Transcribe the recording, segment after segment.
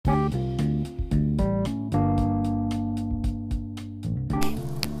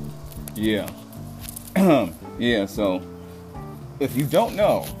Yeah. Yeah, so if you don't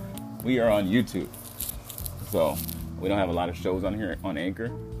know, we are on YouTube. So we don't have a lot of shows on here on Anchor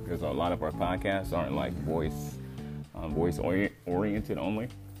because a lot of our podcasts aren't like voice oriented only.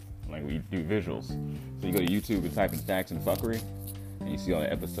 Like we do visuals. So you go to YouTube and type in Facts and Fuckery and you see all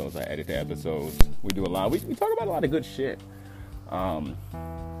the episodes. I edit the episodes. We do a lot. We talk about a lot of good shit. I'm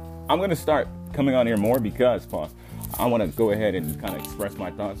going to start coming on here more because, pause, I want to go ahead and kind of express my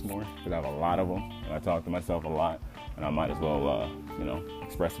thoughts more because I have a lot of them and I talk to myself a lot, and I might as well,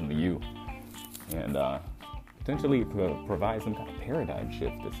 express them to you and potentially provide some kind of paradigm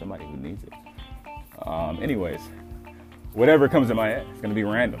shift to somebody who needs it. Anyways, whatever comes in my head, it's going to be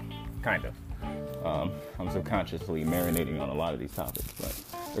random, kind of. I'm subconsciously marinating on a lot of these topics, but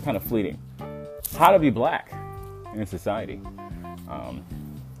they're kind of fleeting. How to be black in society.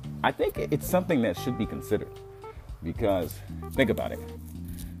 I think it's something that should be considered because think about it.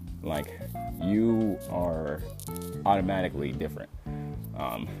 Like, you are automatically different.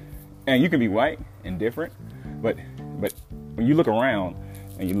 And you can be white and different, but when you look around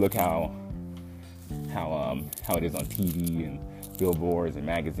and you look how it is on TV and billboards and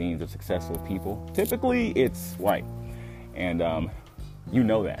magazines of successful people, typically it's white. And you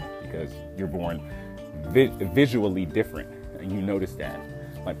know that because you're born visually different, and you notice that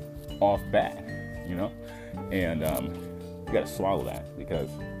like off bat, you know. And you gotta swallow that because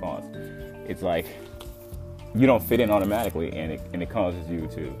it's like you don't fit in automatically, and it causes you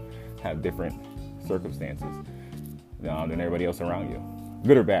to have different circumstances than everybody else around you.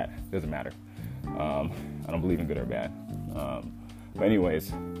 Good or bad, doesn't matter. I don't believe in good or bad. But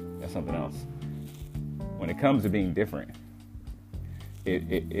anyways, that's something else. When it comes to being different,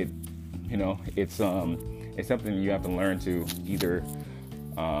 it's something you have to learn to either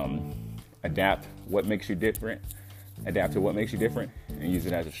adapt to what makes you different, and use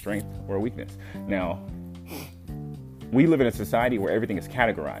it as a strength or a weakness. Now, we live in a society where everything is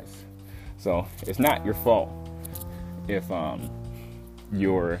categorized. So it's not your fault if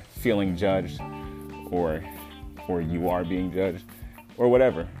you're feeling judged or you are being judged or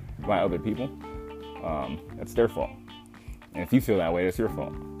whatever by other people. That's their fault. And if you feel that way, that's your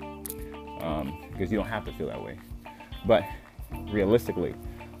fault. Because you don't have to feel that way. But realistically,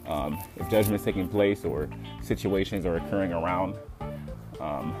 if judgment is taking place or situations are occurring around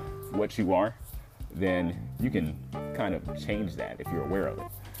what you are, then you can kind of change that if you're aware of it.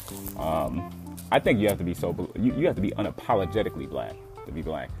 I think you have to be you have to be unapologetically black to be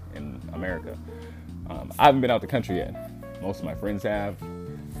black in America. I haven't been out the country yet. Most of my friends have.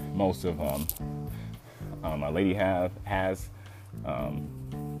 Most of my lady has.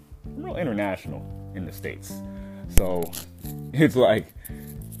 I'm real international in the States. So it's like,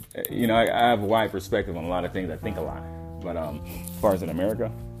 I have a wide perspective on a lot of things. I think a lot. But as far as in America,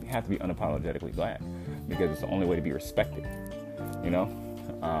 you have to be unapologetically black because it's the only way to be respected,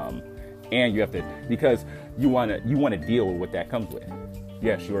 and you have to, because you want to deal with what that comes with.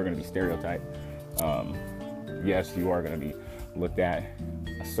 Yes, you are going to be stereotyped. Yes, you are going to be looked at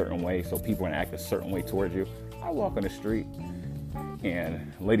a certain way, so people are going to act a certain way towards you. I walk on the street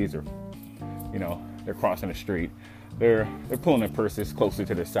and ladies are, they're crossing the street. They're pulling their purses closer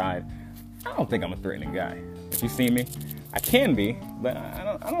to their side. I don't think I'm a threatening guy. If you see me, I can be, but I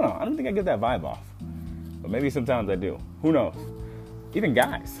don't know. I don't think I get that vibe off. But maybe sometimes I do. Who knows? Even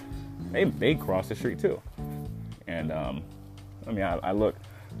guys, they cross the street too. And I'm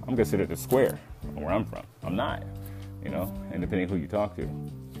considered the square where I'm from. I'm not, and depending who you talk to.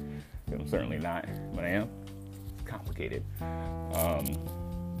 I'm certainly not, but I am. It's complicated.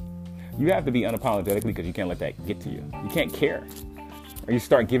 You have to be unapologetically because you can't let that get to you. You can't care, or you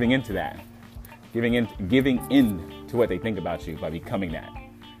start giving into that, giving in to what they think about you by becoming that.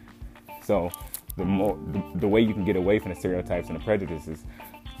 So the way you can get away from the stereotypes and the prejudices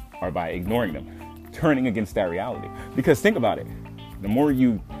are by ignoring them, turning against that reality. Because think about it, the more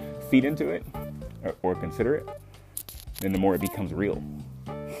you feed into it or consider it, then the more it becomes real.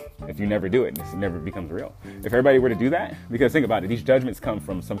 If you never do it, it never becomes real. If everybody were to do that, because think about it, these judgments come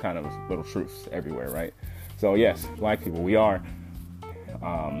from some kind of little truths everywhere, right? So yes, black people, we are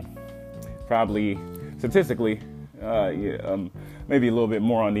probably statistically maybe a little bit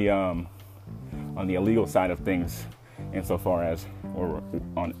more on the illegal side of things, insofar as or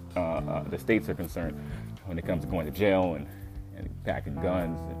on the states are concerned, when it comes to going to jail and packing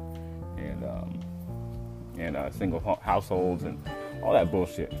guns and single households and all that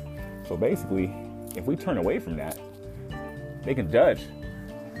bullshit. So basically, if we turn away from that, they can judge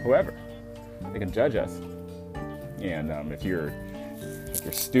whoever. They can judge us. And if you're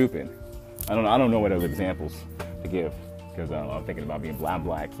stupid, I don't know what other examples to give, because I'm thinking about being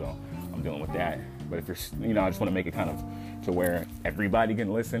black. So I'm dealing with that. But if you're, I just want to make it kind of to where everybody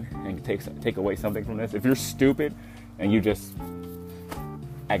can listen and take away something from this. If you're stupid and you just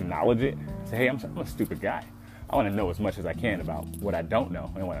acknowledge it, say, hey, I'm a stupid guy. I want to know as much as I can about what I don't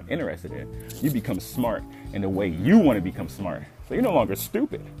know and what I'm interested in. You become smart in the way you want to become smart. So you're no longer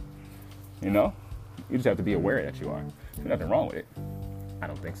stupid. You just have to be aware that you are. There's nothing wrong with it. I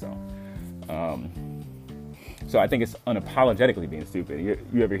don't think so. So I think it's unapologetically being stupid.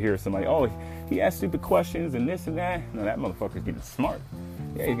 You ever hear somebody, oh, he asks stupid questions and this and that? No, that motherfucker's getting smart.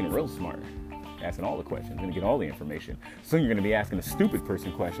 Yeah, he's getting real smart. Asking all the questions, going to get all the information. Soon you're going to be asking the stupid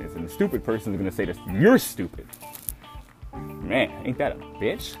person questions, and the stupid person is going to say this, you're stupid. Man, ain't that a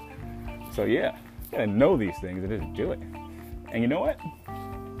bitch? So yeah, you got to know these things and just do it. And you know what?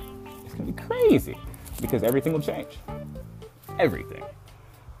 It's going to be crazy because everything will change. Everything.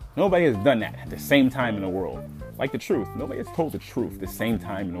 Nobody has done that at the same time in the world. Like the truth. Nobody has told the truth at the same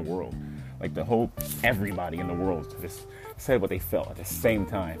time in the world. Like everybody in the world just said what they felt at the same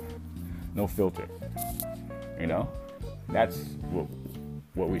time. No filter. That's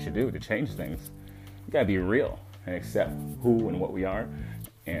what we should do to change things. We gotta be real and accept who and what we are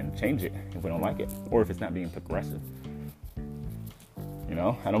and change it if we don't like it. Or if it's not being progressive.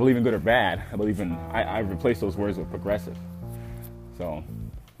 I don't believe in good or bad. I believe in, I replace those words with progressive. So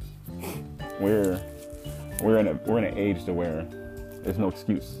we're in an age to where there's no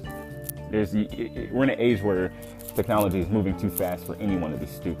excuse. We're in an age where technology is moving too fast for anyone to be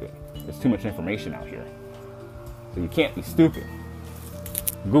stupid. There's too much information out here. So you can't be stupid.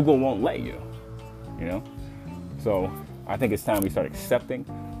 Google won't let you, So I think it's time we start accepting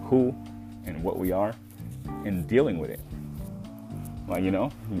who and what we are and dealing with it. Like,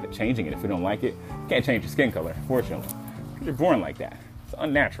 changing it if we don't like it. You can't change your skin color, fortunately. You're born like that. It's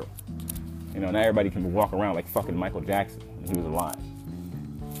unnatural. Not everybody can walk around like fucking Michael Jackson when he was alive.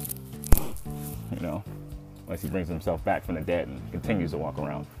 Unless he brings himself back from the dead and continues to walk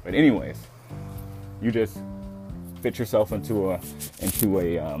around. But anyways, you just fit yourself into a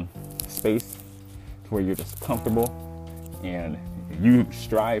space to where you're just comfortable and you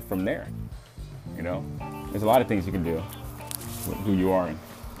strive from there. There's a lot of things you can do with who you are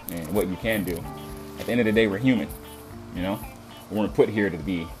and what you can do. At the end of the day, we're human. We weren't put here to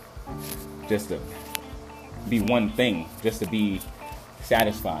be just to be one thing, just to be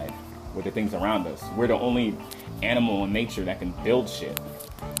satisfied with the things around us. We're the only animal in nature that can build shit.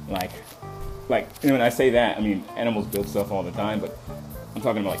 Like when I say that, I mean animals build stuff all the time, but I'm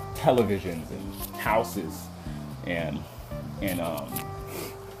talking about like televisions and houses and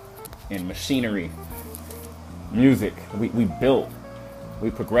machinery, music. We build,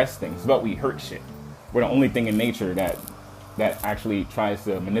 we progress things, but we hurt shit. We're the only thing in nature that actually tries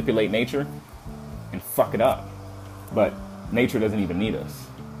to manipulate nature and fuck it up. But nature doesn't even need us.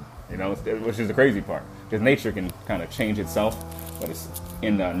 Which is the crazy part. Because nature can kind of change itself, but it's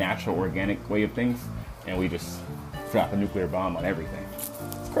in the natural, organic way of things, and we just drop a nuclear bomb on everything.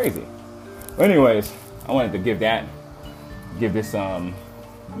 It's crazy. But anyways, I wanted to give this,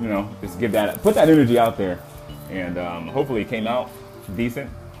 just give that, put that energy out there, and hopefully it came out decent,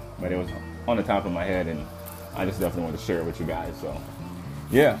 but it was on the top of my head, and I just definitely wanted to share it with you guys. So,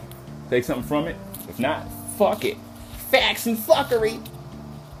 yeah, take something from it. If not, fuck it. Facts and fuckery.